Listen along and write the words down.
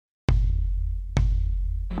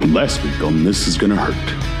The less we've done, this is gonna hurt.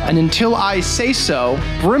 And until I say so,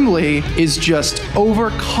 Brimley is just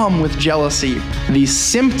overcome with jealousy. The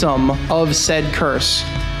symptom of said curse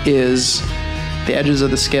is the edges of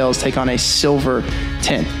the scales take on a silver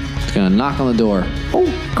tint. It's gonna knock on the door. Oh,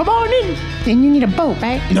 come on in. Then you need a boat,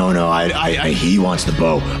 right? No, he wants the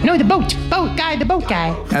bow. No, the boat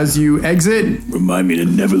guy. As you exit, Remind me to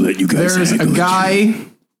never let you guys there's a haggle. guy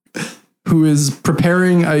who is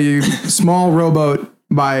preparing a small rowboat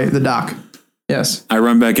by the dock. Yes. I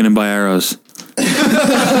run back in and buy arrows.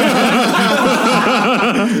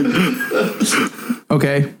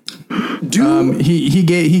 Okay.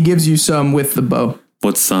 He gives you some with the bow.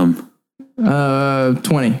 What's some?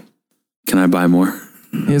 20. Can I buy more?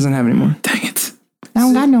 He doesn't have any more. Dang it. I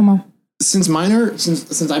don't got no more. Since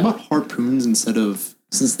I bought harpoons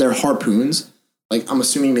since they're harpoons, like I'm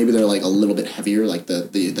assuming maybe they're like a little bit heavier, like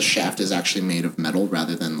the shaft is actually made of metal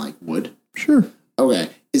rather than like wood. Sure. Okay.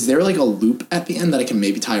 Is there like a loop at the end that I can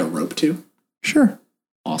maybe tie a rope to? Sure.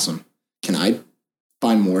 Awesome. Can I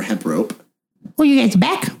buy more hemp rope? Oh, you guys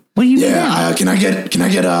back? What are you doing? Can I get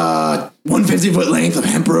 150-foot length of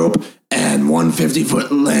hemp rope and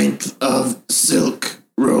 150-foot length of silk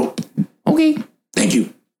rope? Okay, Thank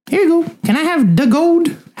you. here you go. Can I have the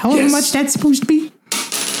gold? However Yes. much that's supposed to be.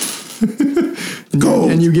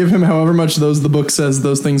 Gold. And you give him however much the book says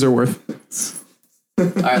those things are worth. All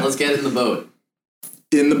right, let's get in the boat.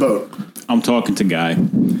 In the boat. I'm talking to Guy.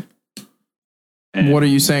 And, What are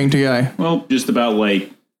you saying to Guy? well, just about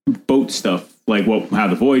like boat stuff, like how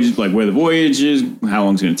the voyage, like where the voyage is, how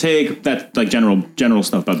long it's gonna take. That like general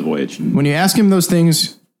stuff about the voyage. When you ask him those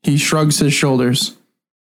things, he shrugs his shoulders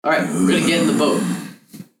All right, we're gonna get in the boat.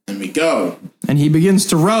 And we go. and he begins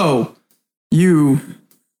to row you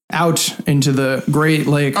out into the great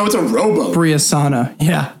lake. Oh, it's a rowboat. Briasana.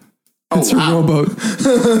 Yeah. It's wow. a rowboat.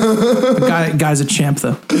 The guy's a champ,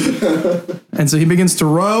 though. And so he begins to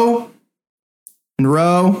row and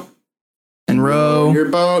row and row Your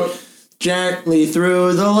boat gently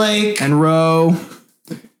through the lake. and row.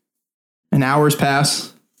 And hours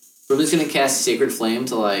pass. We're just gonna cast Sacred Flame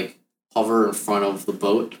to like hover in front of the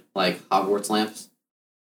boat, like Hogwarts lamps.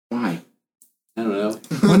 Why? I don't know.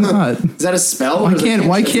 Why not? Is that a spell? Why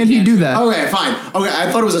can't he do that? Okay, fine. Okay, I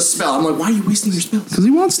thought it was a spell. I'm like, why are you wasting your spells? Because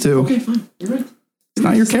he wants to. Okay, fine. You're right. It's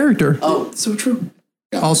not your character. Oh, It's so true.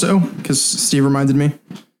 Also, because Steve reminded me,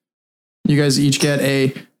 you guys each get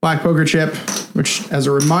a black poker chip, which, as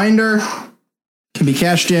a reminder, can be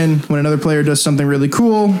cashed in when another player does something really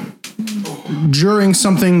cool during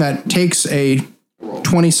something that takes a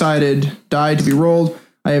 20-sided die to be rolled.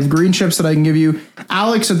 I have green chips that I can give you.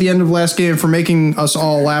 Alex, at the end of last game, for making us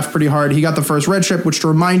all laugh pretty hard, he got the first red chip, which, to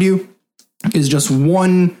remind you, is just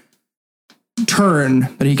one turn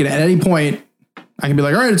that he can, at any point, I can be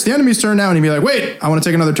like, all right, it's the enemy's turn now. And he'd be like, wait, I want to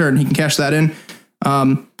take another turn. He can cash that in.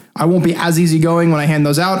 I won't be as easygoing when I hand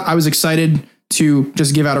those out. I was excited to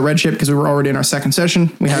just give out a red chip because we were already in our second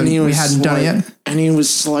session. We hadn't done it yet. And he was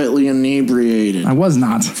slightly inebriated. I was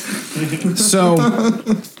not. So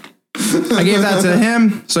I gave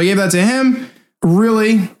that to him.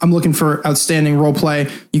 Really, I'm looking for outstanding role play.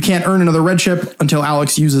 You can't earn another red chip until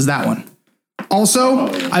Alex uses that one. Also,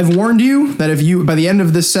 I've warned you that if you, by the end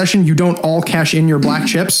of this session, you don't all cash in your black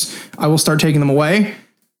chips, I will start taking them away.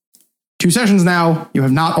 2 sessions now, you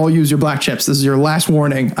have not all used your black chips. This is your last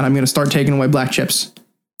warning, and I'm going to start taking away black chips.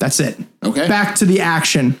 That's it. Okay. Back to the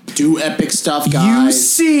action. Do epic stuff, You guys.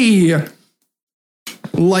 see,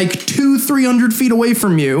 like 200-300 feet away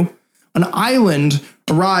from you, an island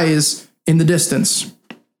arise in the distance.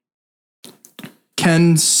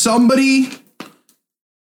 Can somebody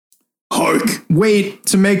wait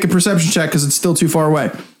to make a perception check because it's still too far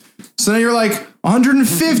away? So now you're like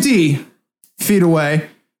 150 feet away.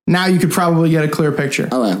 Now you could probably get a clear picture.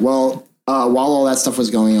 Okay, well, while all that stuff was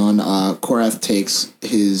going on, Korath takes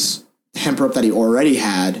his hemp rope that he already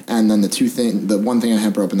had, and then the one thing of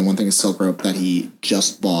hemp rope and the one thing of silk rope that he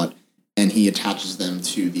just bought, and he attaches them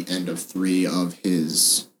to the end of 3 of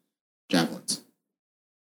his javelins.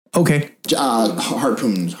 Okay.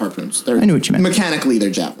 Harpoons. They're, I knew what you meant. Mechanically, they're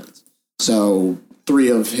javelins. So 3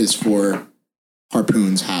 of his 4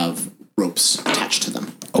 harpoons have ropes attached to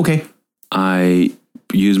them. Okay. I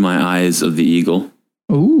use my eyes of the eagle,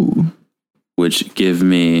 Ooh. which give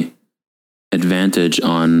me advantage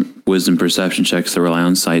on wisdom perception checks that rely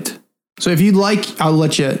on sight. So if you'd like, I'll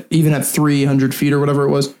let you, even at 300 feet or whatever it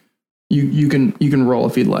was, you can roll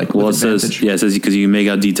if you'd like. Well, it with advantage. says because you can make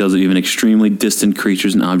out details of even extremely distant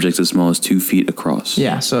creatures and objects as small as 2 feet across.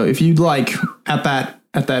 Yeah, so if you'd like at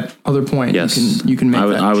that other point, Yes, you can make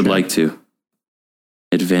that. I would check. like to.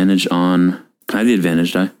 Advantage on. Can I have the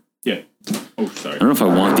advantage die? Yeah. Oh, sorry. I don't know if I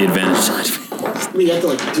want the advantage. We have to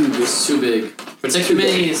like do this. Too big. Protect your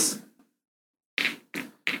minis.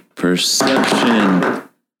 Perception.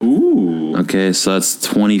 Ooh. Okay, so that's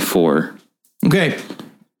 24. Okay.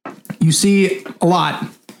 You see a lot.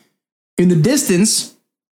 In the distance,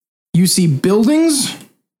 you see buildings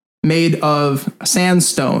made of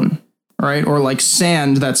sandstone, right? Or like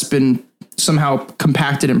sand that's been somehow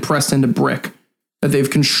compacted and pressed into brick that they've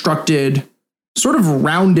constructed sort of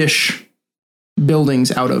roundish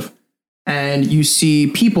buildings out of. And you see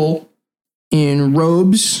people in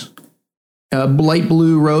robes, light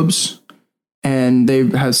blue robes, and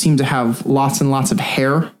they seem to have lots and lots of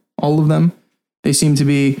hair, all of them. They seem to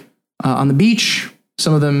be on the beach.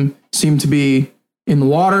 Some of them seem to be in the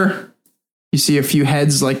water. You see a few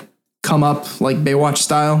heads like come up like Baywatch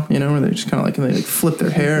style, you know, where they just kind of like, they like flip their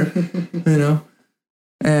hair, you know.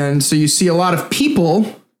 And so you see a lot of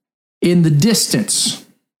people in the distance.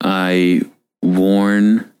 I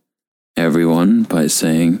warn everyone by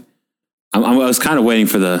saying, I was kind of waiting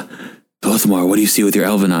for the, Lorthamar, what do you see with your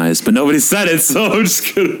elven eyes? But nobody said it, so I'm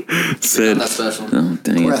just going to say it. Not that special. Oh,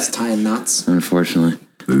 dang Breath it. tying knots. Unfortunately.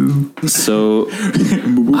 So,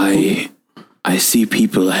 I see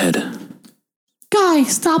people ahead. Guy,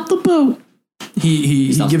 stop the boat.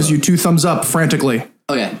 He gives you 2 thumbs up frantically.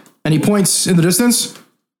 Okay. And he points in the distance,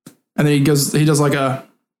 and then he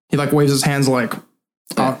waves his hands like,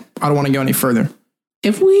 I don't want to go any further.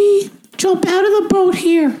 If we jump out of the boat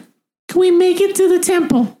here, can we make it to the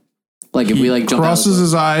temple? Like if we like jump Crosses out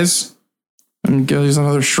his eyes and gives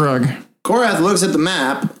another shrug. Korath looks at the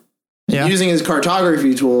map, Yeah. using his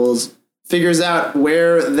cartography tools, figures out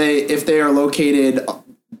if they are located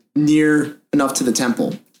near enough to the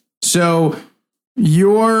temple. So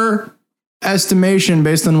your estimation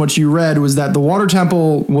based on what you read was that the water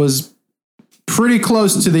temple was pretty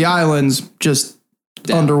close to the islands, just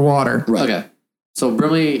underwater. Right. Okay. So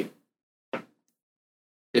Brimley,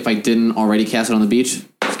 if I didn't already cast it on the beach,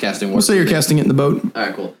 just casting water. We'll say you're casting it in the boat. All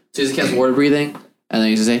right, cool. So he's cast water breathing, and then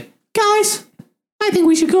he's gonna say, Guys, I think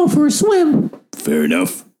we should go for a swim. Fair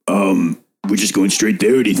enough. We're just going straight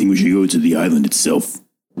there. Or do you think we should go to the island itself?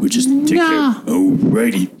 We'll just take Nah. care.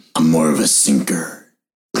 Alrighty. I'm more of a sinker,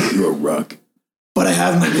 You're a rock. but I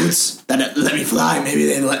have my boots that let me fly. Maybe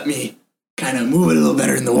they let me kind of move it a little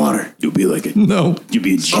better in the water. You'll be like a No. you'll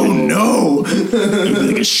be a jet. Oh no! You'll be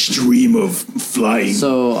like a stream of flying.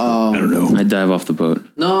 so, I don't know. I dive off the boat.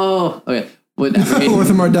 no. Okay. But after he,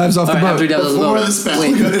 Lorthamar dives off the all right, after he boat. dives off the Before boat. the spell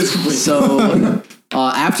Wait. goes complete. So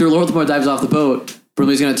after Lorthamar dives off the boat,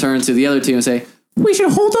 Brimley's gonna turn to the other two and say, We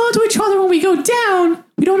should hold on to each other when we go down.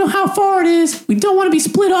 We don't know how far it is. We don't want to be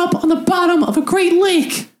split up on the bottom of a great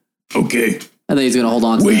lake. Okay. and then he's gonna hold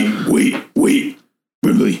on to them. Wait.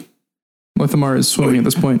 Brimley. Lorthamar is swimming at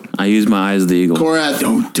this point. I use my eyes of the eagle. Korath,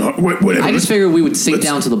 Don't whatever. I just figured we would sink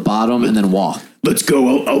down to the bottom and then walk. Let's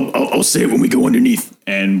go. I'll say it when we go underneath.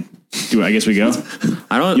 And I guess we go.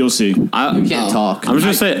 I don't. You'll see. You can't talk. I'm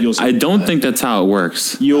just gonna You'll say see. I don't think that's how it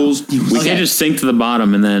works. You'll. We can't just sink to the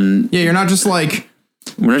bottom and then Yeah, you're not just like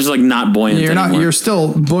we're just like not buoyant. you're not. anymore. You're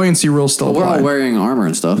still buoyancy rules still We're all apply. wearing armor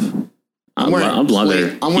and stuff. I'm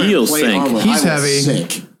leather. I'm wearing He'll plate sink. armor. He's I will heavy.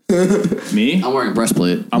 sink. Me? I'm wearing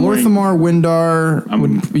breastplate. I'm wearing. Lorthamar,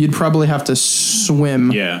 Windar, you'd probably have to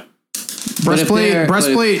swim. Yeah.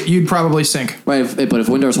 Breastplate, you'd probably sink. Right, but if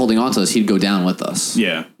Windar's holding on to us, he'd go down with us.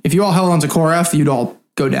 Yeah. If you all held onto Korath, you'd all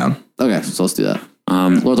go down. Okay, so let's do that.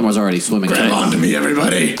 Lorthamar's already swimming. Grab onto me,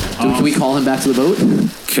 everybody. Can we call him back to the boat?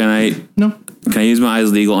 Can No, I use my eyes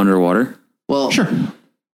of the eagle underwater? Well, sure.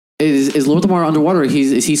 Is Lorthamar underwater?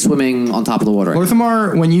 Is he swimming on top of the water?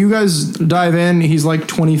 Lorthamar, when you guys dive in, he's like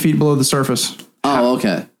 20 feet below the surface. Oh,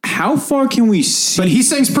 okay. How far can we see? But he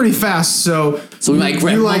sinks pretty fast, so So we might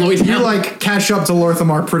grab you him all the way you down. like catch up to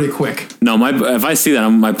Lorthamar pretty quick. No, if I see that,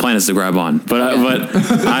 my plan is to grab on. But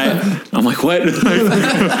I'm like, what?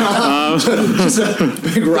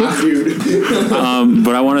 Big rock dude.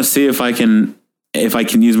 But I want to see if I can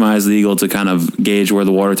use my eyes of the eagle to kind of gauge where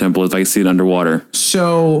the water temple is. If I can see it underwater.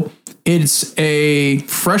 So it's a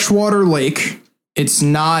freshwater lake. It's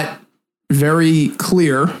not very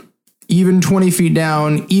clear. Even 20 feet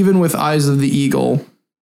down, even with eyes of the eagle,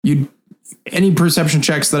 any perception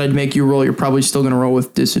checks that I'd make you roll, you're probably still going to roll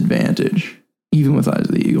with disadvantage, even with eyes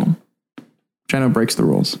of the eagle, which I know breaks the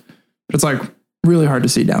rules. But it's like really hard to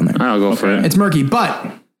see down there. I'll go for it. It's murky,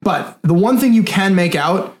 but the one thing you can make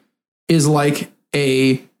out is like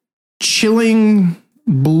a chilling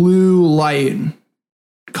blue light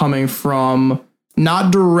coming from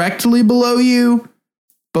not directly below you,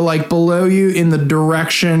 but like below you in the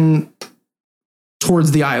direction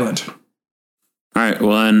towards the island. All right.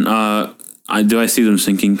 Well, then Do I see them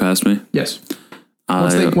sinking past me? Yes.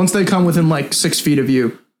 Once they come within like 6 feet of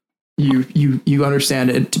you, you understand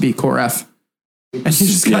it to be Korath. And you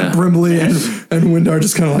just got Brimley and Windar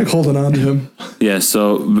just kind of like holding on to him. Yeah,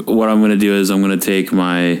 so what I'm going to do is I'm going to take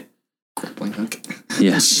my... Grappling hook.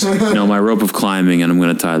 Yes. No, my rope of climbing, and I'm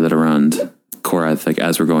going to tie that around Korath like,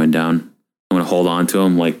 as we're going down. I'm going to hold on to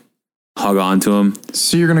him, like hug on to him.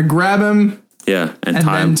 So you're going to grab him. Yeah,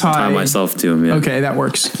 and tie myself to him. Yeah. Okay, that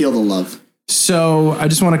works. Feel the love. So I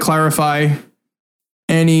just want to clarify,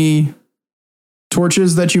 any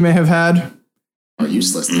torches that you may have had, Are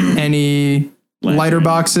useless. any lighter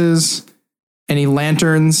boxes, any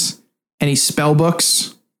lanterns, any spell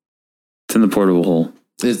books. It's in the portable hole.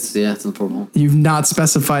 It's in the portal. You've not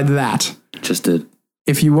specified that. Just did.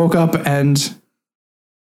 If you woke up and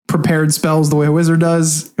prepared spells the way a wizard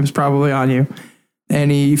does, it was probably on you.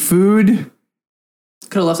 Any food,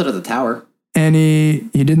 Could have left it at the tower. you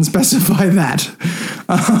didn't specify that,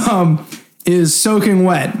 is soaking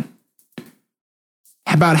wet.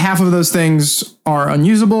 About half of those things are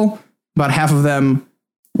unusable. About half of them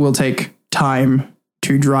will take time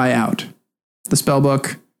to dry out. The spell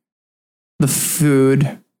book, the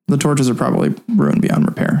food, the torches are probably ruined beyond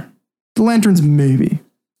repair. The lanterns, maybe.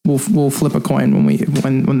 We'll flip a coin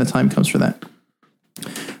when the time comes for that.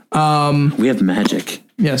 We have magic.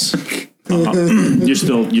 Yes. You're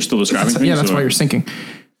still describing things? Yeah, that's why you're sinking.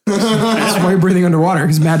 That's why you're breathing underwater.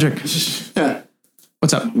 It's magic.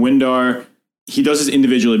 What's up? Windar, he does this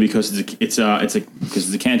individually because it's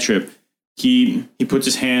a cantrip. He puts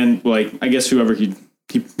his hand, like, I guess whoever he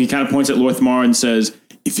kind of points at Lorthmar and says,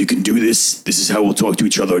 If you can do this, this is how we'll talk to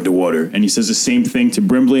each other underwater. and he says the same thing to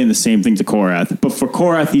Brimley and the same thing to Korath. But for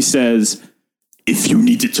Korath, he says, If you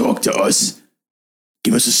need to talk to us,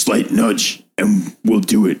 give us a slight nudge and we'll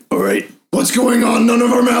do it, all right? What's going on? None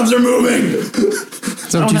of our mouths are moving.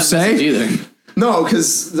 Is that what you say? Either. No,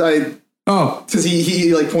 because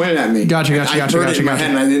he like pointed at me. Gotcha. I heard it in my head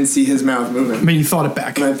and I didn't see his mouth moving. I mean, you thought it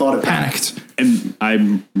back. And I thought it back. Panicked. and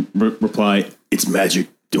I reply, It's magic.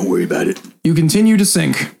 Don't worry about it. You continue to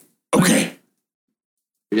sink. Okay.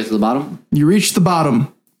 We get to the bottom. You reach the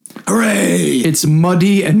bottom. Hooray! It's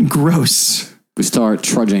muddy and gross. We start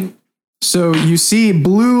trudging. So you see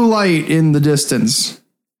blue light in the distance.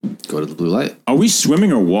 Go to the blue light. are we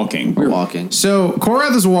swimming or walking? We're walking. So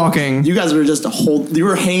Korath is walking. You guys were just you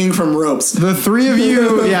were hanging from ropes. The three of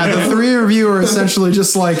you are essentially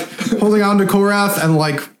just like holding on to Korath and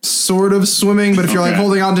like sort of swimming. But if you're like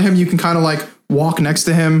holding on to him, you can kind of like walk next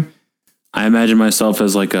to him. I imagine myself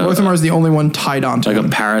as like Lorthmar is the only one tied onto like him. a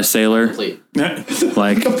parasailer. Please.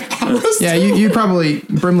 Like Yeah, you probably,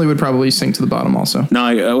 Brimley would probably sink to the bottom also. no,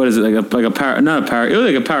 like, what is it? Like a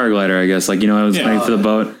paraglider, I guess. Like, you know, I was playing for the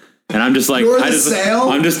boat. And I'm just like,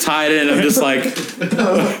 I'm just tied in. I'm just like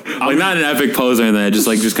not an epic pose or anything.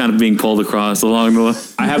 Just kind of being pulled across along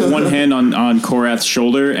the. I have one hand on Korath's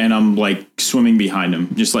shoulder, and I'm like swimming behind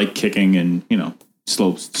him, just like kicking and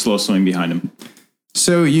slow swimming behind him.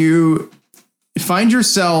 So you find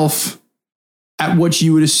yourself at what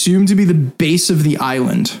you would assume to be the base of the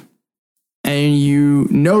island, and you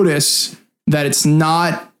notice that it's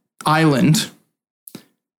not island.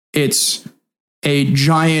 It's a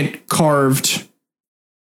giant carved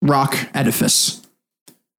rock edifice.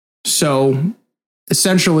 So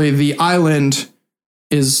essentially the island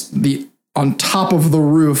is on top of the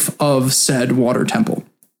roof of said water temple.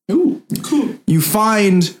 Ooh, cool. You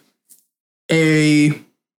find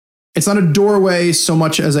it's not a doorway so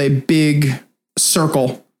much as a big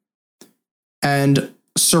circle, and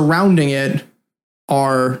surrounding it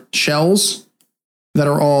are shells that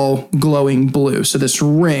are all glowing blue. So this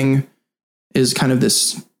ring is kind of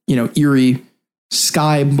this, eerie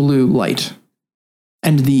sky blue light.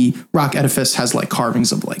 And the rock edifice has like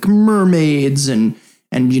carvings of like mermaids and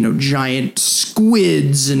giant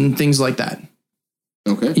squids and things like that.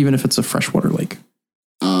 Okay. Even if it's a freshwater lake.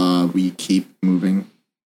 We keep moving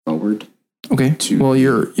forward. Okay. Well,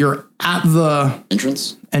 you're at the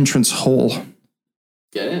entrance hole.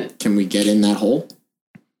 Get in it. Can we get in that hole?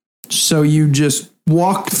 So you just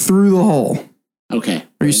walk through the hole. Okay.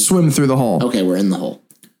 Or you swim through the hole. Okay, we're in the hole.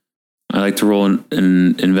 I like to roll an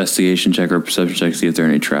investigation check or a perception check to see if there are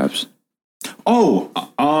any traps.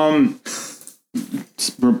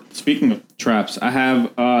 Speaking of traps, I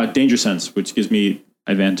have danger sense, which gives me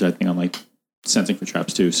advantage, I think, on like sensing for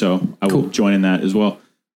traps too. So I will join in that as well.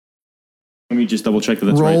 Let me just double check that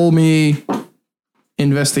that's right. Roll me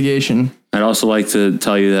investigation. I'd also like to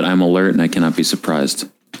tell you that I'm alert and I cannot be surprised.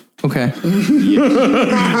 Okay. I'm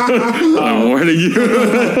warning you.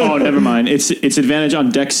 Oh, never mind. It's advantage on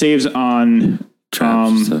deck saves on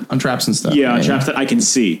Traps. On traps and stuff. on traps that I can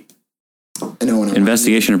see. And Owen,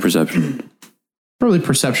 Investigation or perception? Probably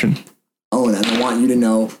perception. Owen, and I want you to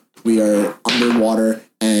know we are underwater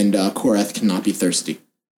and Korath cannot be thirsty.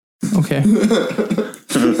 Okay.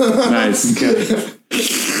 Nice.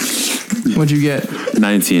 What'd you get?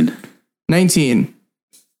 19. 19.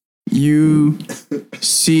 You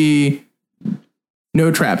see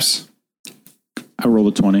no traps. I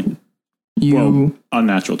rolled a 20. You Well,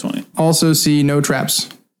 unnatural 20. also see no traps.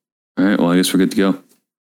 All right, well, I guess we're good to go.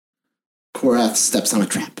 Korath steps on a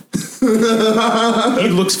trap. He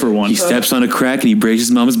looks for one. He steps on a crack and he breaks his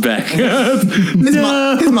mom's back.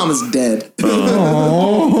 His mom is dead.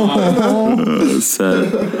 That's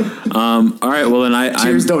sad. All right, well, then I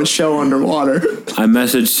Tears don't show underwater. I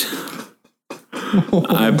messaged.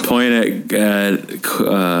 I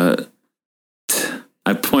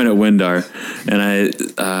point at Windar, and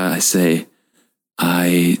I say,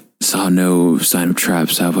 I saw no sign of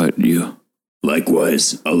traps. How about you?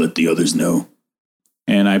 Likewise, I'll let the others know.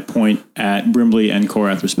 And I point at Brimley and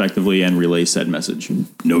Korath respectively and relay said message.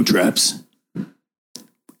 No traps.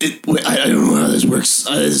 Wait, I don't know how this works.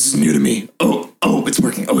 This is new to me. Oh, it's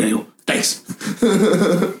working. Okay, thanks.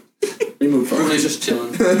 We move forward. Everybody's just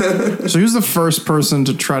chilling. So who's the first person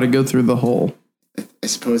to try to go through the hole? I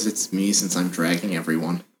suppose it's me since I'm dragging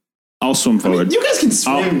everyone. I'll swim forward. You guys can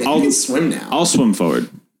swim. You can swim now. I'll swim forward.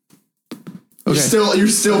 Okay. You're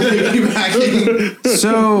still piggybacking.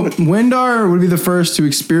 So Windar would be the first to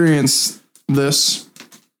experience this.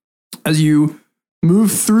 As you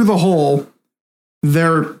move through the hole,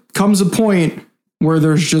 there comes a point where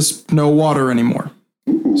there's just no water anymore.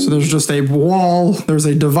 So there's just a wall, there's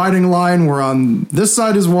a dividing line where on this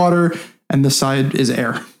side is water and this side is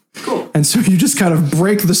air. Cool. And so you just kind of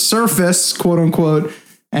break the surface, quote unquote,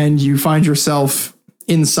 and you find yourself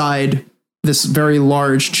inside this very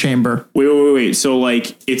large chamber. Wait. So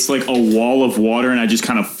like it's like a wall of water and I just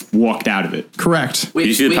kind of walked out of it. Correct. Wait, Did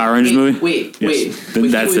you see the Power Rangers movie? Wait. Then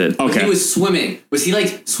that's it. When Okay. he was swimming, was he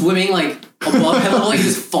like swimming like above head level, like he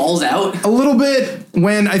just falls out? A little bit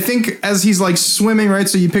when I think as he's like swimming, right?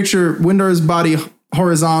 So you picture Windar's body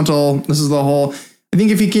horizontal. This is the hole. I think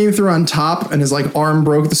if he came through on top and his like arm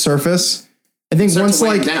broke the surface, I think Start once to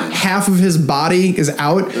weigh like down. half of his body is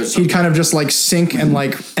out, he'd kind of just like sink and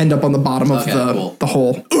like end up on the bottom of Okay, cool. the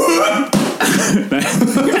hole.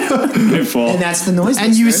 I fall. And that's the noise.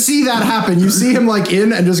 And you listeners. see that happen. You see him like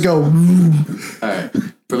in and just go. All right,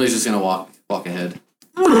 Brimley's just gonna walk ahead.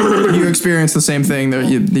 You experience the same thing. There,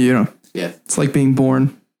 you know, Yeah. it's like being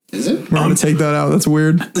born. Is it? We're gonna take that out. That's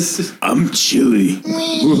weird. I'm chilly.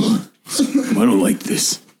 Ugh. I don't like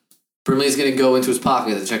this. Brimley's gonna go into his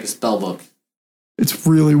pocket to check his spell book. It's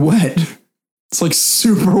really wet. It's like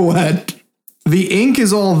super wet. The ink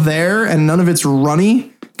is all there and none of it's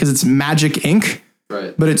runny because it's magic ink,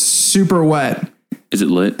 Right. but it's super wet. Is it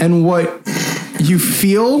lit? And what you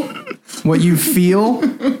feel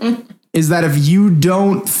is that if you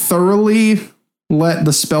don't thoroughly let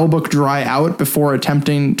the spell book dry out before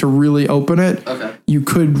attempting to really open it, Okay. you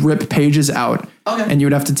could rip pages out. Okay. And you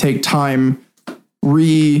would have to take time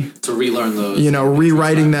To relearn those.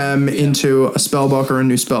 rewriting them into a spell book or a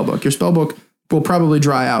new spell book. Your spell book will probably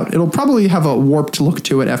dry out. It'll probably have a warped look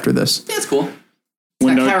to it after this. Yeah, it's cool. It's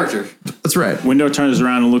Window- that character. That's right. Window turns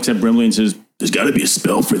around and looks at Brimley and says, There's got to be a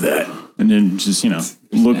spell for that. and then just,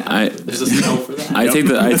 look. There's a spell for that. I take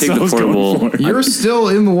the That's what I was going portable. for. You're still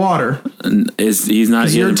in the water. He's not.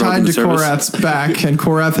 He You're hasn't tied broken to the surface? Korath's back, and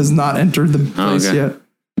Korath has not entered the place okay. yet.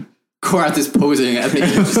 Korath is posing at the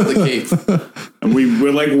edges of the cave. And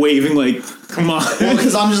we're like waving, like, come on. Well,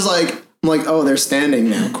 because I'm like, oh, they're standing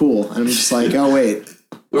now. Cool. And I'm just like, oh wait,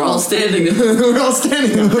 We're all standing. we're all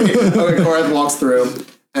standing. Okay, Korath walks through,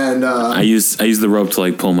 and I use the rope to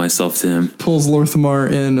like pull myself to him. Pulls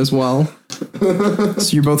Lorthamar in as well.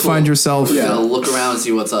 So you both find yourself. Gotta look around and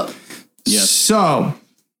see what's up. Yes. So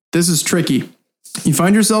this is tricky. You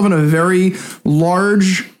find yourself in a very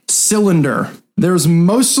large cylinder. There's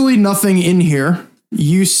mostly nothing in here.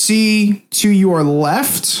 You see to your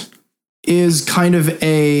left is kind of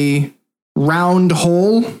a round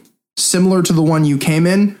hole similar to the one you came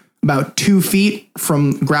in, about 2 feet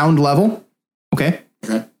from ground level. Okay.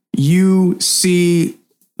 okay. You see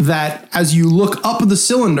that as you look up the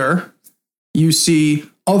cylinder, you see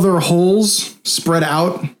other holes spread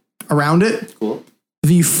out around it. Cool.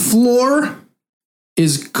 The floor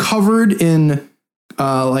is covered in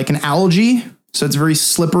like an algae, so it's very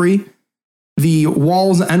slippery. The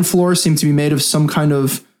walls and floor seem to be made of some kind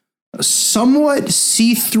of somewhat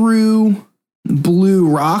see-through blue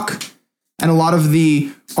rock, and a lot of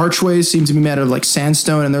the archways seem to be made of like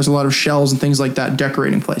sandstone, and there's a lot of shells and things like that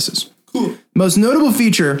decorating places. Cool. Most notable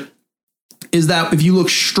feature is that if you look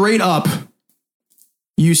straight up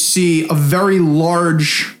you see a very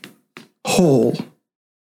large hole,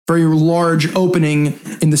 very large opening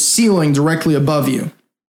in the ceiling directly above you.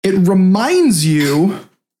 It reminds you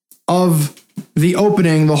of the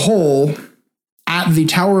opening, the hole at the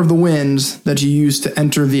Tower of the Winds that you used to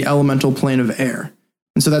enter the elemental plane of air.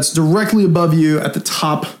 And so that's directly above you at the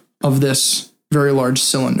top of this very large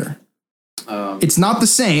cylinder. It's not the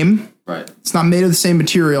same. Right. It's not made of the same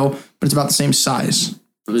material, but it's about the same size.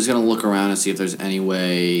 I'm just going to look around and see if there's any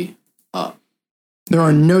way up. There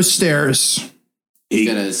are no stairs. He's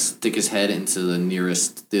going to stick his head into the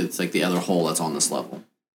nearest, it's like the other hole that's on this level.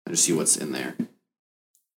 And just see what's in there.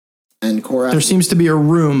 And Korath, There seems to be a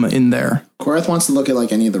room in there. Korath wants to look at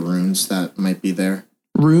like any of the runes that might be there.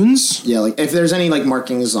 Runes? Yeah, like if there's any like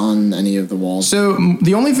markings on any of the walls. So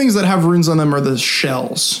the only things that have runes on them are the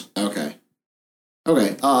shells. Okay.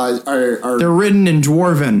 Okay. Are They're written in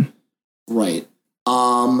Dwarven. right.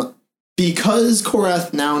 Because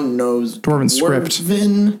Korath now knows Dwarven script.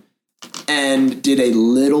 Dwarven and did a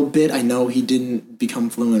little bit. I know he didn't become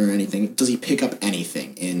fluent or anything. Does he pick up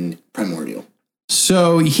anything in Primordial?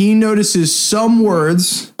 So he notices some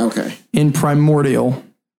words Okay. in Primordial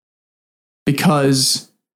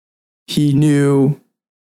because he knew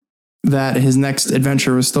that his next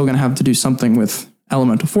adventure was still going to have to do something with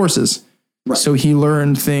elemental forces. Right. So he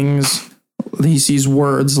learned things. He sees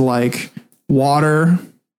words like water,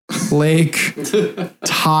 lake,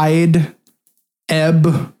 tide,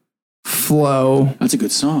 ebb, flow. That's a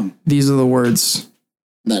good song. These are the words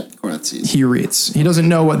That Korath sees. he reads. He doesn't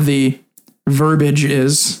know what the verbiage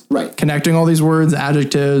is. Right. Connecting all these words,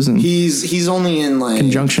 adjectives, and He's only in like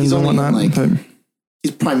conjunctions he's and only in, whatnot. like, but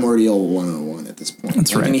he's Primordial 101 at this point.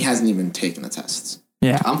 That's right. And he hasn't even taken the tests.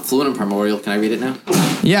 yeah. I'm fluent in Primordial. Can I read it now?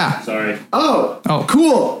 Yeah. Sorry. Oh,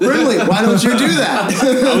 cool. Brinley, why don't you do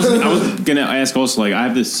that? I was gonna ask also, like, I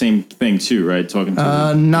have this same thing too, right? Talking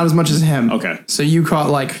to Not as much as him. Okay. So you caught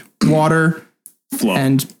like water Flow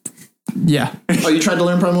and yeah, Oh, you tried to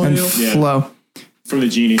learn Primordial? Yeah. flow. from the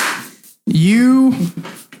genie. You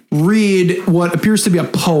read what appears to be a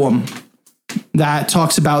poem that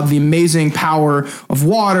talks about the amazing power of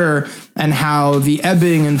water and how the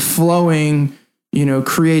ebbing and flowing,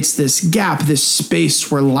 creates this gap, this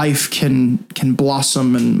space where life can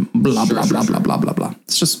blossom and blah blah blah blah blah blah blah.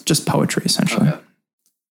 It's just poetry essentially. Okay.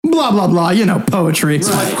 Blah blah blah. Poetry. If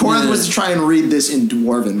Korath was to try and read this in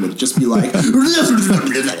Dwarven, would it just be like... Well,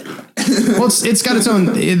 it's got its own.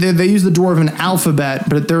 They use the Dwarven alphabet,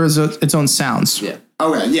 but there is its own sounds. Yeah.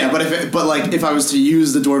 Okay, yeah, but if I was to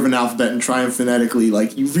use the Dwarven alphabet and try and phonetically,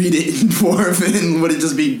 like, you read it in Dwarven, would it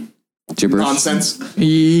just be Gibberish. nonsense?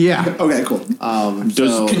 Yeah. Okay, cool.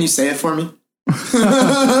 So, Can you say it for me?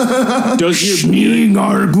 Does your beard?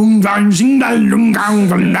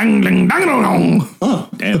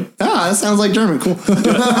 Damn. Ah, that sounds like German. Cool.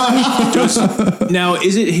 Now,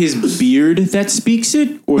 is it his beard that speaks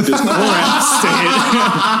it, or does Korath say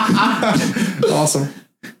it? Awesome.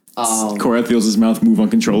 Korath feels his mouth move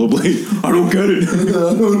uncontrollably. I don't get it.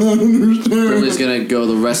 Ridley's going to go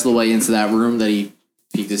the rest of the way into that room that he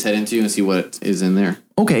peeked his head into and see what is in there.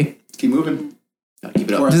 Okay. Keep moving. Gotta keep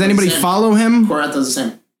it up. Does anybody follow him? Korath does the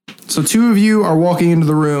same. So two of you are walking into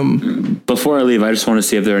the room. Before I leave, I just want to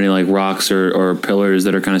see if there are any like rocks or pillars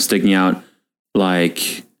that are kind of sticking out,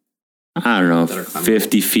 like, I don't know, That are climbable.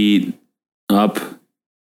 50 feet up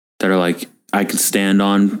that are like I could stand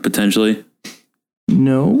on potentially.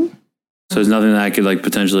 No. So there's nothing that I could like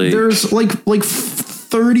potentially. There's like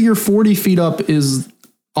 30 or 40 feet up is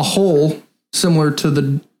a hole similar to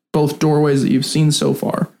the both doorways that you've seen so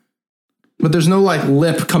far. But there's no like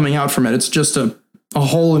lip coming out from it. It's just a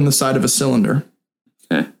hole in the side of a cylinder.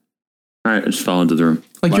 Okay. All right, I just fall into the room.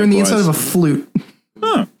 Like you're in the inside Likewise. of a flute.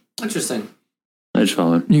 Huh. Interesting. I just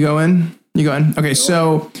fall in. You go in? You go in. Okay,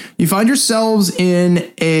 so you find yourselves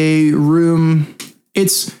in a room.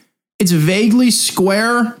 It's vaguely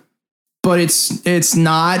square, but it's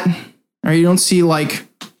not. Or you don't see like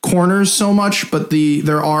corners so much, but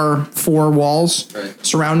there are four walls Right.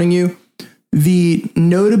 surrounding you. The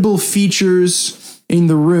notable features in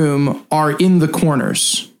the room are in the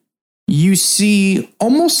corners. You see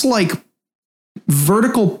almost like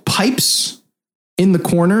vertical pipes in the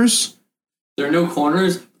corners. There are no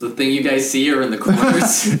corners. The thing you guys see are in the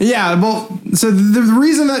corners. Yeah, well, so the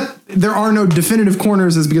reason that there are no definitive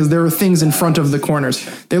corners is because there are things in front of the corners.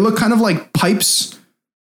 They look kind of like pipes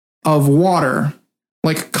of water,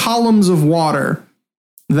 like columns of water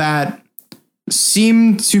that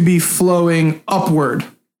seem to be flowing upward.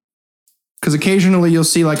 Because occasionally you'll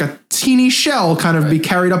see like a teeny shell kind of be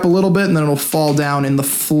carried up a little bit and then it'll fall down in the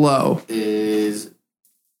flow. Is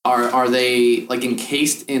Are they like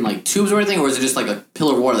encased in like tubes or anything, or is it just like a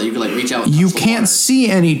pillar of water that you can like reach out? And You touch the can't water? see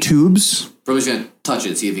any tubes. Brody's gonna touch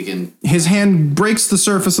it, see if he can. His hand breaks the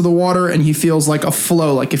surface of the water and he feels like a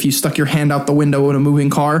flow, like if you stuck your hand out the window in a moving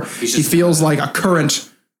car. He just feels like a current.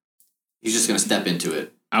 He's just gonna step into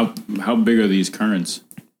it. How big are these currents?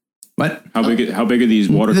 What? How big are these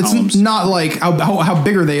water It's columns? not like how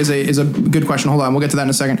big are they is a good question. Hold on, we'll get to that in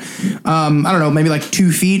a second. I don't know, maybe like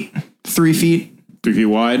 2 feet, 3 feet 3 feet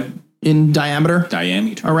wide, in diameter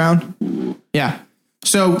diameter. around. Yeah.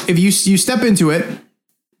 So if you step into it,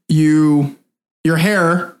 your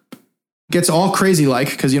hair gets all crazy like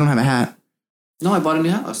because you don't have a hat. No, I bought a new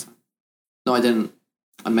hat last time. No, I didn't.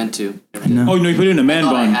 I meant to. Oh no, you put it in a man I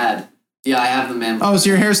thought I bun. had. Yeah, I have the man. Oh, so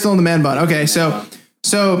your hair's still in the man bun. Okay, so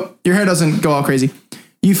your hair doesn't go all crazy.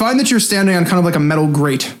 You find that you're standing on kind of like a metal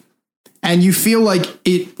grate, and you feel like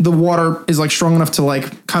the water is like strong enough to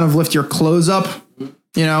like kind of lift your clothes up.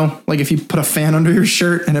 You know, like if you put a fan under your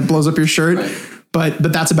shirt and it blows up your shirt. Right.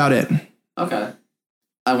 But that's about it. Okay.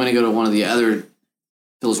 I'm gonna go to one of the other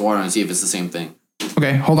pillars of water and see if it's the same thing.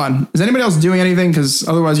 Okay, hold on. Is anybody else doing anything? Because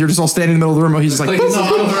otherwise you're just all standing in the middle of the room while he's just like,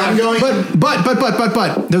 I'm going.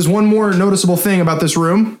 but there's one more noticeable thing about this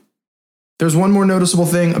room.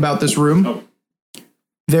 Oh.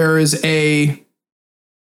 There is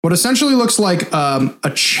what essentially looks like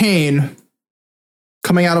a chain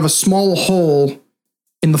coming out of a small hole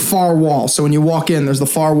in the far wall. So when you walk in, there's the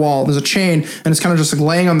far wall, there's a chain, and it's kind of just like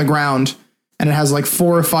laying on the ground, and it has like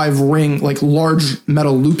 4 or 5 like large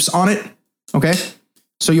metal loops on it. Okay.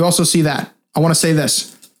 So you also see that. I want to say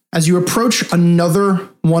this. As you approach another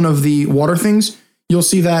one of the water things, you'll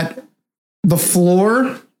see that the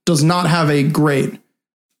floor does not have a grate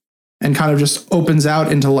and kind of just opens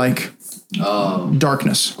out into like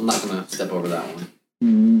darkness. I'm not gonna step over that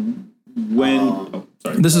one.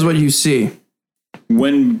 This is what you see.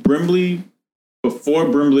 When before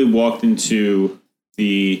Brimley walked into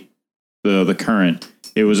the current,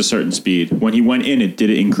 it was a certain speed. When he went in, did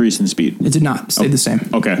it increase in speed? It did not. It stayed the same.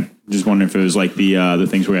 Okay. Just wondering if it was like the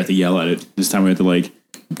things where we have to yell at it. This time we have to like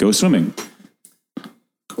go swimming.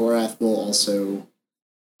 Korath will also.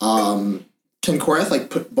 Can Korath like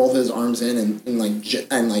put both his arms in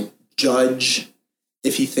and judge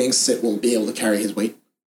if he thinks it will be able to carry his weight?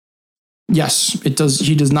 Yes, it does.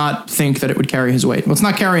 He does not think that it would carry his weight. Well, it's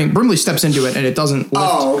not carrying. Brimley steps into it and it doesn't lift.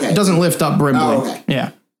 Oh, okay. It doesn't lift up Brimley. Oh, okay.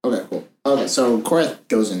 Yeah. Okay, cool. Okay, so Korath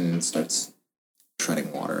goes in and starts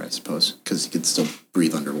treading water, I suppose, because he could still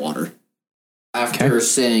breathe underwater. After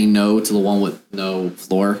saying no to the one with no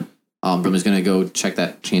floor, Brimley's gonna go check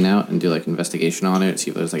that chain out and do like investigation on it,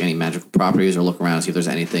 see if there's like any magical properties, or look around, see if there's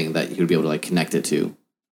anything that he would be able to like connect it to.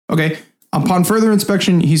 Okay. Upon further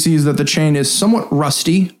inspection, he sees that the chain is somewhat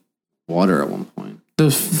rusty. Water at one point.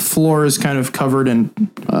 The floor is kind of covered in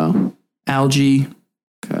algae.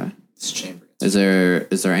 Okay. This chamber. Is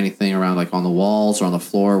there anything around like on the walls or on the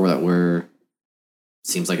floor where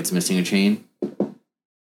seems like it's missing a chain?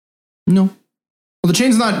 No. Well,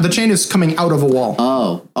 the chain is coming out of a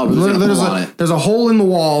wall. There's a hole in the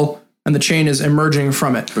wall and the chain is emerging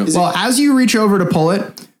from it. Well, as you reach over to pull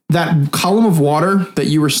it, that column of water that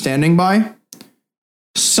you were standing by,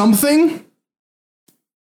 something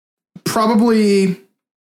probably,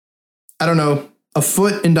 I don't know, a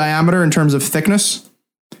foot in diameter in terms of thickness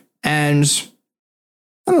and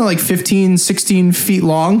I don't know, like 15, 16 feet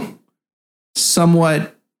long,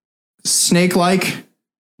 somewhat snake-like.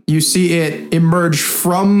 You see it emerge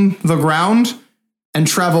from the ground and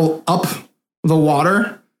travel up the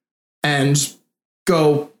water and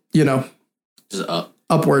go, Just up.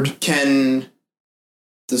 upward.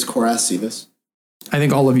 Does Korath see this? I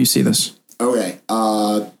think all of you see this. Okay.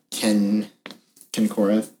 Can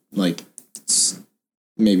Korath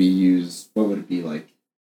maybe use what would it be like?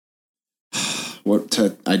 What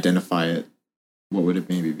to identify it? What would it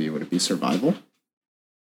maybe be? Would it be survival?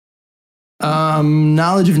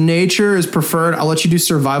 Knowledge of nature is preferred. I'll let you do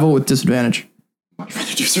survival with disadvantage. I'd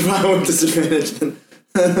rather do survival with disadvantage than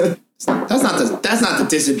that's not the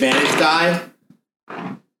disadvantage die.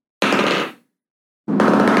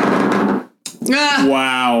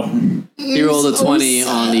 Wow. He rolled a 20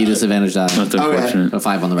 on the disadvantage die. That's unfortunate. A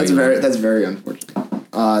 5 on the regular. That's very unfortunate.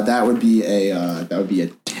 That would be a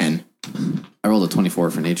 10. I rolled a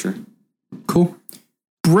 24 for nature. Cool.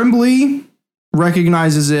 Brimley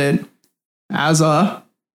recognizes it as a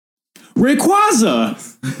Rayquaza.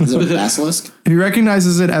 Is it a basilisk? He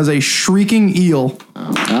recognizes it as a shrieking eel.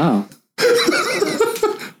 Oh.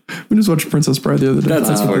 We just watched Princess Bride the other day.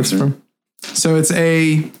 That's what it's unfortunate. from. So it's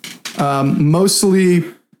a mostly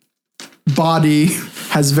body,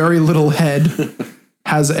 has very little head,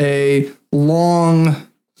 has a long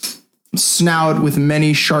snout with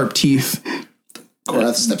many sharp teeth.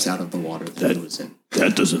 Korath steps out of the water that he was in.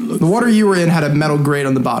 That doesn't look. The water you were in had a metal grate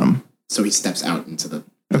on the bottom. So he steps out into the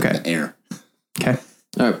air. Okay.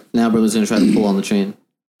 All right, now Brimley's gonna try to pull on the chain.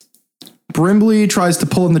 Brimley tries to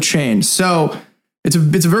pull in the chain. So it's a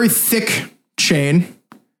very thick chain.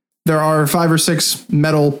 There are 5 or 6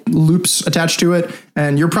 metal loops attached to it,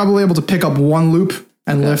 and you're probably able to pick up one loop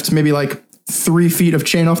and lift maybe like 3 feet of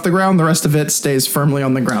chain off the ground. The rest of it stays firmly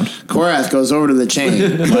on the ground. Korath goes over to the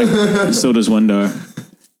chain So does Windar.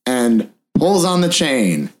 and pulls on the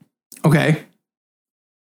chain. Okay.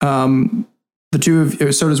 The two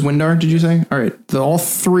of so does Windar, did you say? All right. All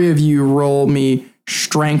 3 of you roll me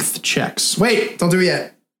strength checks. Wait, don't do it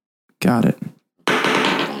yet. Got it.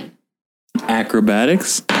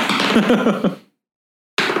 Acrobatics.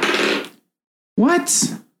 What?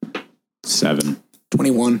 7.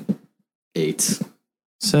 21. 8.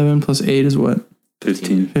 7 plus 8 is what?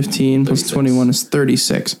 15. 15 plus 36. 21 is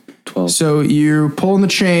 36. 12. So you pull on the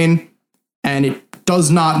chain and it does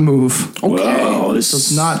not move. Wow,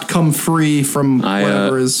 Does not come free from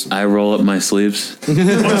whatever is. I roll up my sleeves.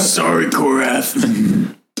 I'm sorry,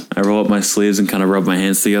 Korath. I roll up my sleeves and kind of rub my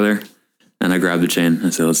hands together. And I grab the chain. I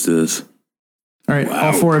say, let's do this. All right,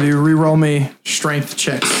 all 4 of you, re-roll me strength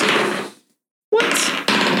checks.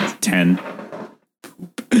 10.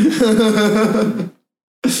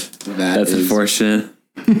 That's unfortunate.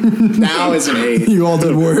 Now is an 8. You all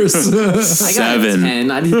did worse. I got a 7.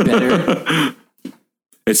 10. I did better.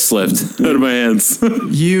 It slipped out of my hands.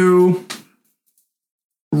 You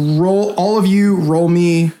roll, all of you roll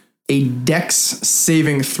me a dex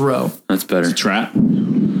saving throw. That's better. Trap.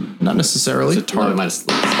 Not necessarily. Probably might have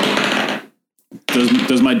slipped.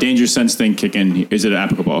 Does my danger sense thing kick in? Is it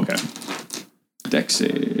applicable? Okay. Dex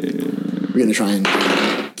save. We're going to try and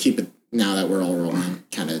keep it, now that we're all rolling,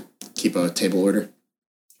 kind of keep a table order.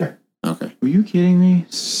 Sure. Okay. Were you kidding me?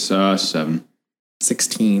 7.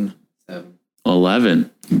 16.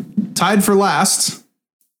 11. Tied for last.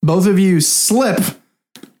 Both of you slip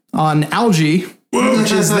on algae,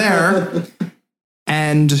 which is there,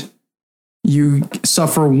 and you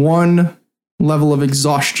suffer 1 level of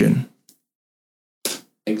exhaustion.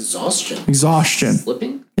 Exhaustion. Exhaustion.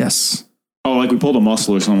 Slipping? Yes. Oh, like we pulled a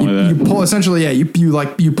muscle or something like that. You pull essentially, yeah. You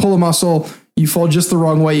pull a muscle. You fall just the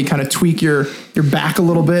wrong way. You kind of tweak your back a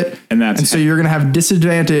little bit, And so you're gonna have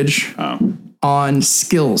disadvantage Oh. on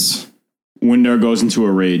skills. Windar goes into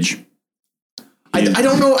a rage. I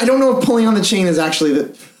don't know. I don't know if pulling on the chain is actually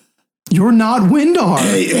the. You're not Windar.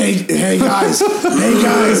 Hey guys. Hey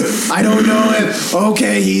guys. I don't know if.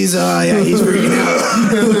 Okay, he's freaking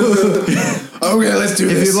out. Okay, let's do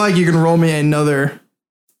If this. you'd like, you can roll me another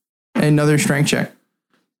strength check.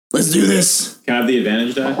 Let's do this. Can I have the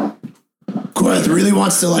advantage die? Korath really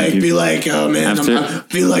wants to be like, oh man, Have to. I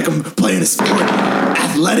feel like I'm playing a sport.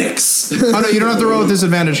 Athletics. Oh no, you don't have to roll with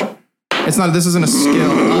disadvantage. It's not. This isn't a skill.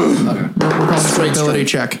 We're calling this an ability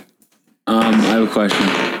check. I have a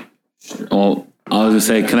question. Well, I was gonna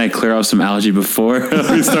say, can I clear off some algae before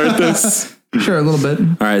we start this? Sure, a little bit.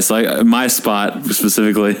 All right, so my spot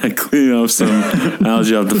specifically, I clean off some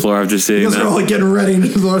algae off the floor after seeing They're all that. like getting ready, and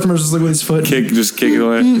Lorthimer's just like with his foot. Just kick it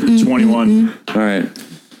away. 21. All right,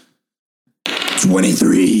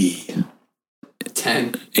 23.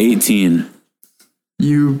 10. 18.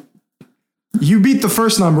 You beat the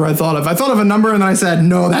first number I thought of. I thought of a number and then I said,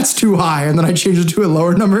 no, that's too high. And then I changed it to a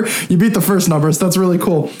lower number. You beat the first number, so that's really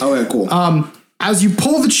cool. Okay, cool. As you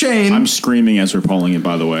pull the chain, I'm screaming as we're pulling it,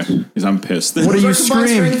 by the way, because I'm pissed. what do you What's our combined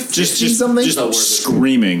scream? strength? just 15 something?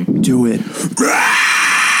 screaming. Do it.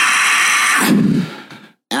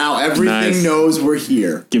 Now everything Nice. knows we're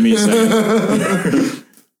here. Give me a second.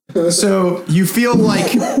 So you feel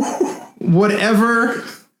like whatever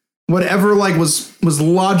like was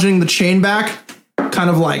lodging the chain back, kind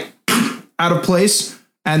of like out of place,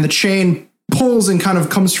 and the chain pulls and kind of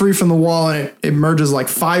comes free from the wall, and it emerges like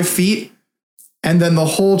 5 feet, and then the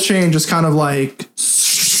whole chain just kind of like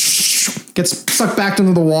gets sucked back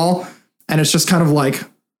into the wall, and it's just kind of like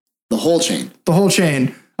The whole chain. the whole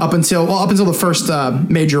chain up until the first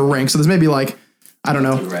major ring. So there's maybe like, I don't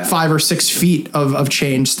know, 5 or 6 feet of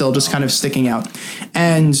chain still just kind of sticking out.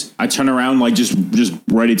 And I turn around like just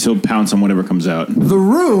ready to pounce on whatever comes out. the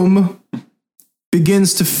room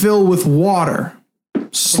begins to fill with water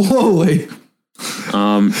slowly.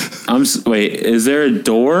 Wait, is there a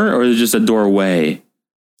door or is it just a doorway?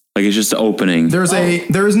 Like it's just an opening. There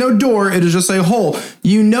is no door. It is just a hole.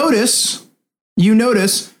 You notice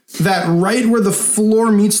that right where the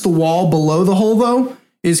floor meets the wall below the hole, though,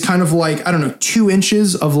 is kind of like, I don't know, 2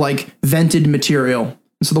 inches of like vented material.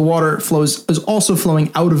 And so the water is also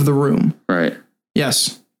flowing out of the room. Right.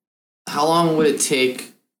 Yes. How long would it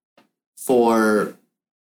take for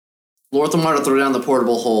Lorthamar to throw down the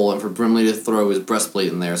portable hole and for Brimley to throw his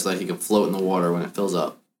breastplate in there so that he can float in the water when it fills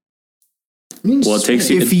up? Well, it takes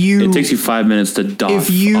If it takes you 5 minutes to doff if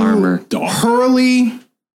you armor. Hurley.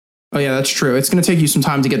 Oh yeah, that's true. It's going to take you some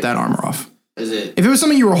time to get that armor off. Is it? If it was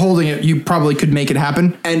something you were holding, you probably could make it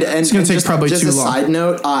happen. And it's going to take just, probably just too a long. side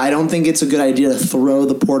note, I don't think it's a good idea to throw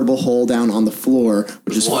the portable hole down on the floor,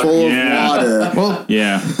 which is Water. full Yeah. of water. Well,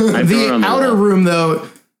 Yeah. I throw it the on the outer wall. room though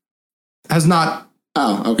has not.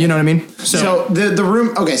 Oh, okay. You know what I mean? So the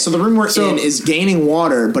room, okay, so the room we're in is gaining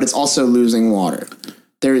water, but it's also losing water.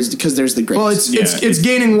 There's the grapes. Well, it's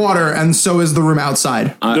gaining water, and so is the room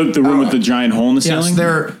outside. The room with the giant hole in the ceiling?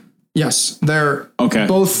 They're Okay.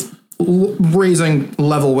 both raising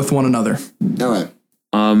level with one another. Okay.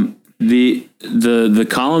 The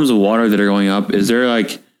columns of water that are going up, is there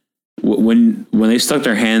like when they stuck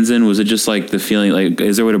their hands in, was it just like the feeling like,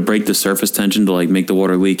 is there a way to break the surface tension to like make the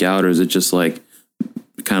water leak out, or is it just like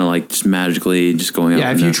kind of like just magically just going up?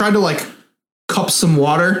 Yeah, if you tried to like cup some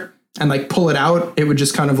water and like pull it out, it would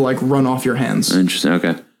just kind of like run off your hands. Interesting.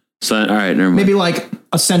 Okay. So all right, never mind. Maybe like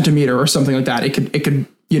a centimeter or something like that. It could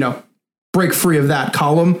break free of that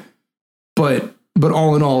column, but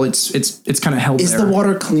all in all, it's kind of held Is there. the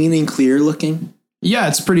water clean and clear looking? Yeah,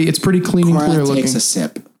 it's pretty clean and clear Korath looking. takes a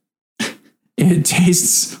sip. It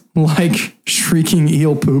tastes like shrieking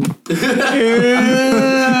eel poop. No,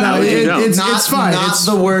 it's fine. Not It's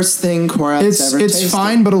the worst thing Korath's ever tasted. it's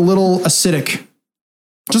fine, but a little acidic.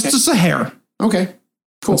 Just a hair. Okay.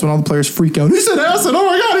 Cool. That's when all the players freak out. He said acid. Oh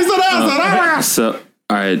my god, he said acid. Ah! So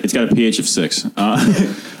all right, It's got a pH of 6.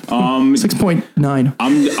 6.9.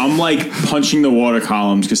 I'm like punching the water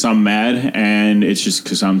columns because I'm mad, and it's just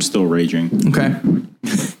because I'm still raging. Okay.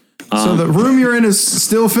 So the room you're in is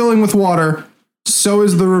still filling with water. So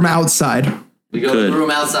is the room outside. We go to Good. the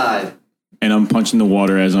room outside. And I'm punching the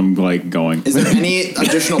water as I'm like going. Is there any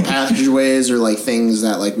additional passageways or like things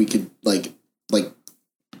that like we could like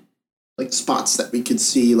spots that we could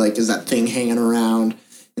see? Like, is that thing hanging around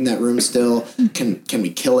in that room still? Can we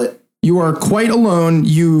kill it? You are quite alone.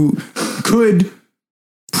 You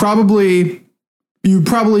probably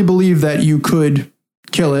believe that you could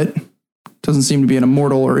kill it. Doesn't seem to be an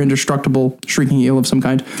immortal or indestructible shrieking eel of some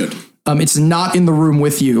kind. Good. It's not in the room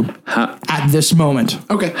with you at this moment.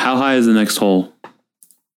 Okay. how high is the next hole?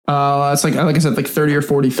 It's like I said, like 30 or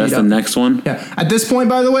 40 feet That's up. the next one. Yeah. At this point,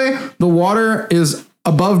 by the way, the water is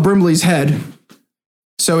above Brimley's head.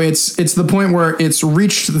 So it's the point where it's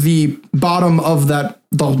reached the bottom of the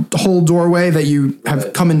whole doorway that you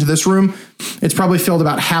have come into this room. It's probably filled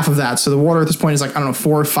about half of that. So the water at this point is like, I don't know,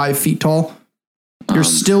 4 or 5 feet tall. You're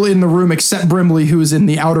still in the room except Brimley, who is in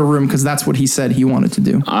the outer room because that's what he said he wanted to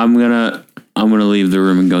do. I'm gonna leave the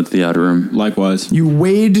room and go to the outer room. Likewise. You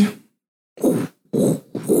wade through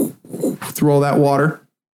all that water.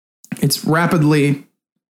 It's rapidly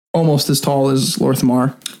almost as tall as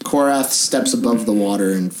Lorthamar. Korath steps above the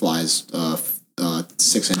water and flies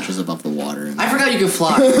 6 inches above the water. And I forgot you could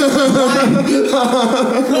fly.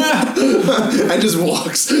 and just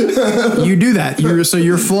walks. You do that.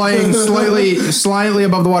 You're flying slightly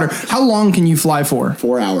above the water. How long can you fly for?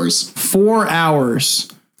 4 hours. 4 hours.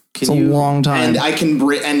 It's a long time. And I can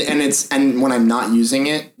and when I'm not using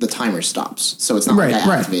it, the timer stops. So it's not like I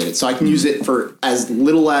activate it. So I can use it for as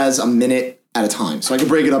little as a minute at a time. So I can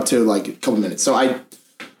break it up to like a couple minutes. So I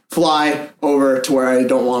fly over to where I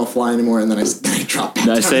don't want to fly anymore, and then I drop back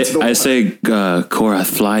down to the water. I say, Korath,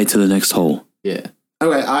 fly to the next hole. Yeah.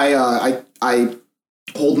 Okay, I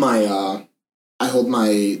hold the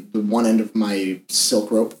one end of my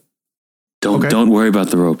silk rope, Don't worry about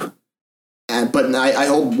the rope. but I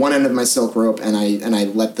hold one end of my silk rope, and I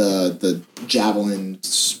let the javelin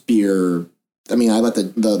spear. I mean, I let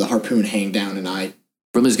the harpoon hang down, and I.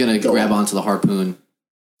 Brimley's gonna grab onto the harpoon.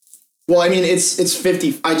 Well, I mean, it's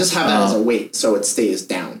 50. I just have that as a weight, so it stays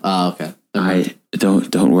down. Oh, okay.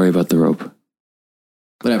 Don't worry about the rope.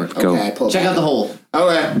 Whatever. Go. Okay, I pull it Check back. out the hole.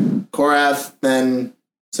 Okay, Korath then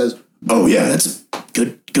says, Oh yeah, that's a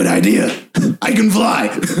good idea. I can fly.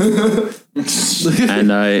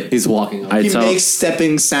 And He's walking up. he makes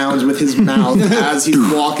stepping sounds with his mouth as he's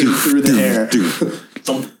walking through the air.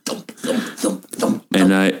 Thump, thump, thump, thump, thump.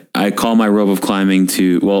 And I call my rope of climbing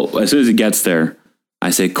to, well, as soon as it gets there, I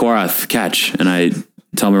say, Korath, catch. And I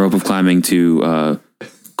tell my rope of climbing to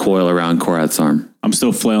coil around Korath's arm. I'm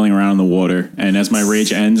still flailing around in the water, and as my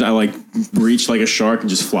rage ends, I like reach like a shark and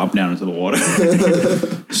just flop down into the water.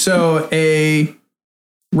 So a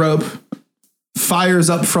rope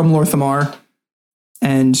fires up from Lorthamar,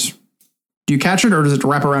 and do you catch it or does it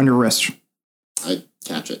wrap around your wrist? I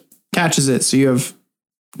catch it. Catches it. So you have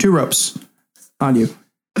 2 ropes on you.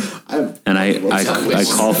 And I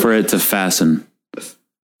call for it to fasten.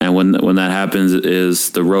 And when that happens,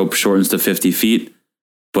 is the rope shortens to 50 feet,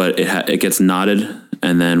 but it gets knotted,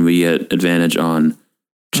 and then we get advantage on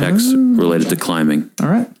checks related to climbing. All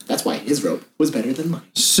right. That's why his rope was better than mine.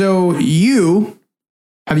 So have you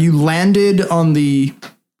landed on the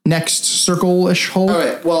next circle-ish hole?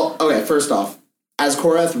 Okay, first off, as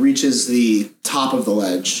Korath reaches the top of the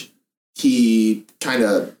ledge, he kind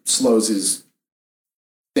of slows his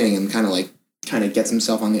thing and kind of gets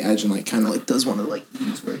himself on the edge and does one of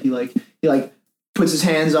these where he puts his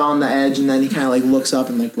hands on the edge and then he kind of looks up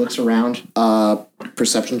and looks around.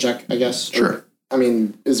 Perception check, I guess. Sure. I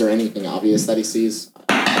mean, is there anything obvious that he sees?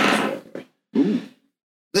 Ooh.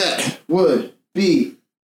 That would be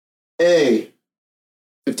a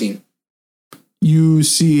 15. You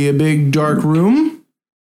see a big dark room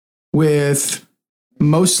with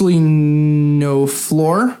mostly no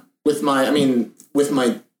floor. With my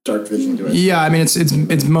dark vision to it. Yeah, I mean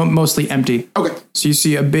it's mostly empty. Okay. So you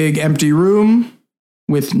see a big empty room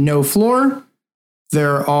with no floor.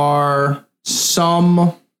 There are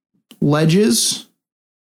some ledges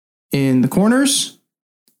in the corners.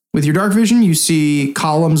 With your dark vision, you see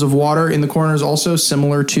columns of water in the corners also,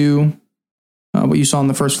 similar to what you saw on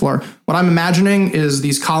the first floor. What I'm imagining is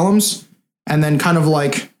these columns and then kind of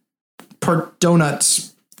part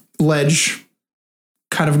donuts ledge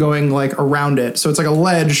kind of going around it. So it's like a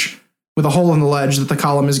ledge with a hole in the ledge that the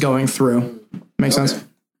column is going through. Makes sense?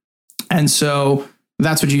 And so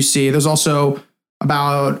that's what you see. There's also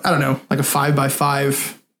about, I don't know, a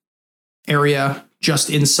 5x5 area just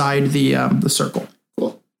inside the circle.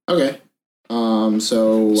 Cool. Okay.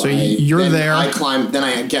 So you're there. I climb, then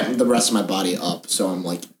I get the rest of my body up. So I'm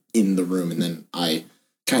in the room and then I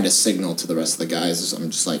kind of signal to the rest of the guys.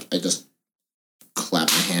 I'm just I just clap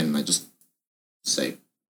my hand and I just say,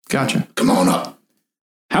 gotcha. Come on up.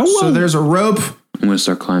 So there's a rope. I'm going to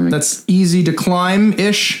start climbing. That's easy to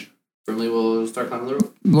climb-ish. Brimley will start climbing the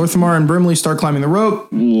rope. Lorthamar and Brimley start climbing the rope.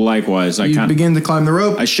 Likewise, You begin to climb the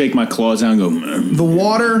rope. I shake my claws down and go. The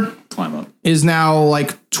water Climb up. is now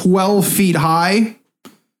 12 feet high.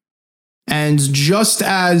 And just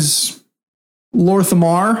as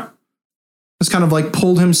Lorthamar has kind of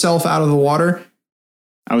pulled himself out of the water.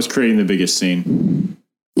 I was creating the biggest scene.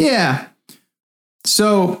 Yeah.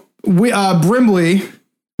 So Brimley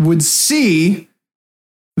would see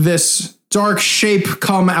this dark shape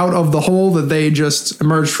come out of the hole that they just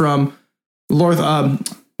emerged from.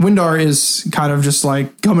 Windar is kind of just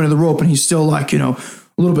coming to the rope and he's still a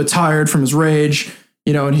little bit tired from his rage,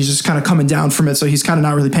 and he's just kind of coming down from it. So he's kind of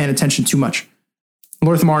not really paying attention too much.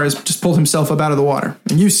 Lorthamar has just pulled himself up out of the water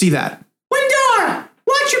and you see that. Windar,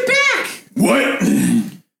 watch your back. What?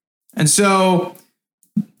 And so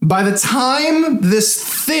by the time this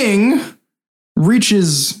thing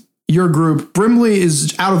reaches your group, Brimley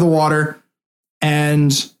is out of the water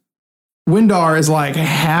and Windar is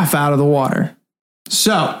half out of the water.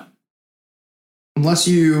 So, unless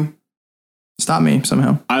you stop me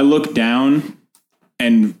somehow. I look down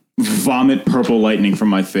and vomit purple lightning from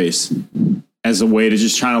my face as a way to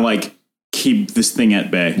just try to keep this thing at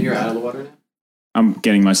bay. You're out of the water now? I'm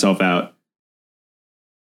getting myself out.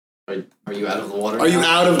 Are you out of the water? Are you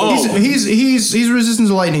out of? He's resistant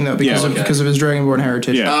to lightning though because of his Dragonborn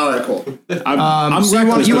heritage. Yeah. All right, cool. I'm So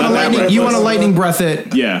you want to lightning breath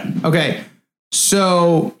it? Yeah. Okay.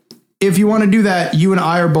 So if you want to do that, you and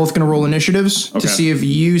I are both going to roll initiatives to see if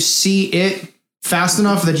you see it fast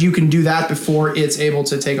enough that you can do that before it's able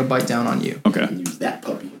to take a bite down on you. Okay. Use that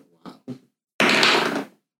puppy.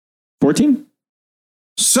 14.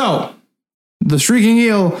 So the shrieking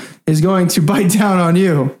eel is going to bite down on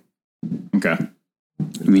you. Okay.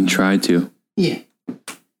 I mean, try to. Yeah.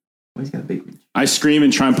 He's got a big reach. I scream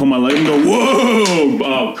and try and pull my leg and go, whoa!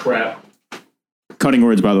 Oh, crap. Cutting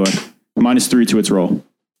words, by the way. -3 to its roll.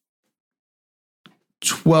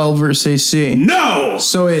 12 versus AC. No!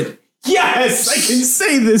 So it... Yes! I can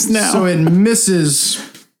say this now. So it misses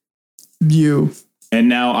you. And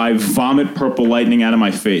now I vomit purple lightning out of my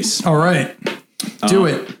face. All right. Do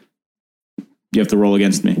it. You have to roll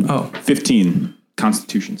against me. Oh. 15.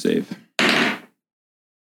 Constitution save.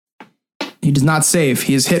 He does not save.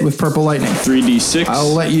 He is hit with purple lightning. 3d6.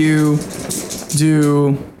 I'll let you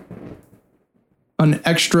do an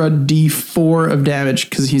extra D4 of damage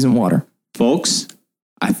because he's in water. Folks,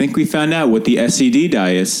 I think we found out what the SED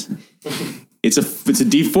die is. It's a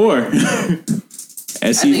D4.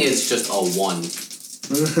 I think it's just a 1.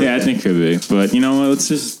 Yeah, I think it could be. But you know what?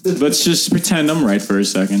 Let's just pretend I'm right for a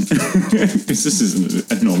second. Because this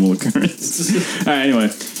isn't a normal occurrence. All right, anyway.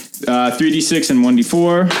 3d6 and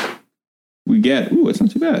 1d4. We get... Ooh, it's not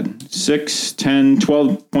too bad. 6, 10,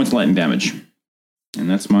 12 points of lightning damage. And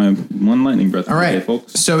that's my one lightning breath. All right,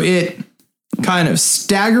 folks. So it kind of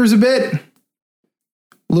staggers a bit, a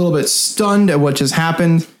little bit stunned at what just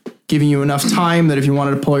happened, giving you enough time that if you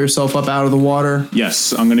wanted to pull yourself up out of the water.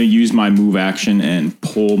 Yes, I'm going to use my move action and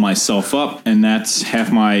pull myself up, and that's half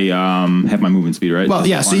my movement speed, right? Well,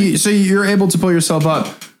 yeah, so you're able to pull yourself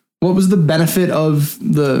up. What was the benefit of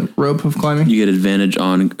the rope of climbing? You get advantage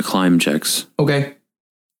on climb checks. Okay.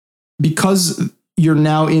 Because you're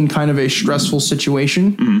now in kind of a stressful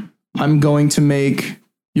situation, I'm going to make...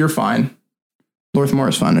 You're fine. Lorthmore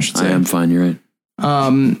is fine, I should say. I am fine, you're right.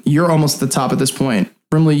 You're almost at the top at this point.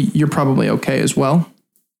 Brimley, you're probably okay as well.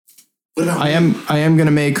 I am going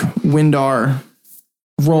to make Windar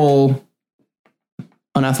roll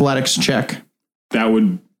an athletics check. That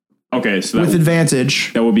would... Okay, so with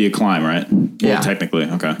advantage. That would be a climb, right? Yeah. Well, technically,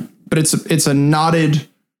 okay. But it's a knotted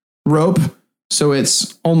rope, so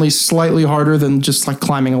it's only slightly harder than just like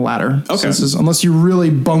climbing a ladder. Okay. So unless you really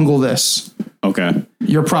bungle this, okay,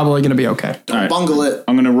 you're probably going to be okay. Don't bungle it.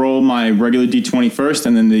 I'm going to roll my regular D20 first,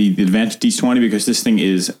 and then the advantage D20 because this thing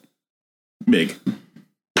is big.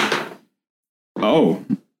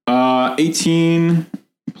 18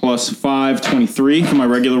 plus 5, 23 for my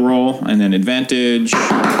regular roll, and then advantage.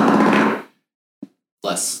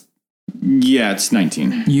 Less. Yeah, it's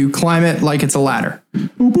 19. You climb it like it's a ladder.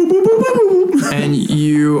 And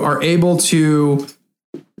you are able to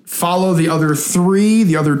follow the other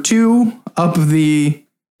two up the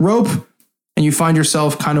rope, and you find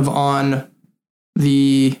yourself kind of on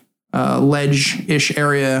the ledge-ish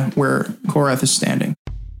area where Korath is standing.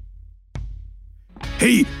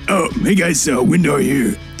 Hey guys, Windar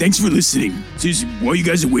here. Thanks for listening. Seriously, while you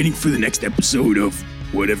guys are waiting for the next episode of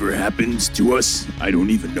whatever happens to us, I don't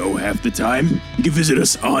even know half the time, you can visit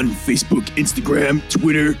us on Facebook, Instagram,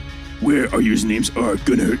 Twitter, where our usernames are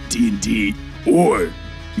GonnaHurtD&D, or you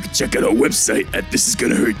can check out our website at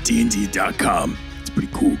thisisgonnahurtdnd.com. It's pretty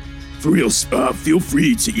cool. For real, feel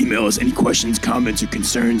free to email us any questions, comments, or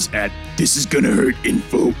concerns at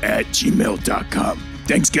thisisgonnahurtinfo@gmail.com.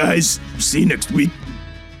 Thanks, guys. See you next week.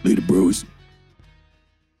 Later, bros.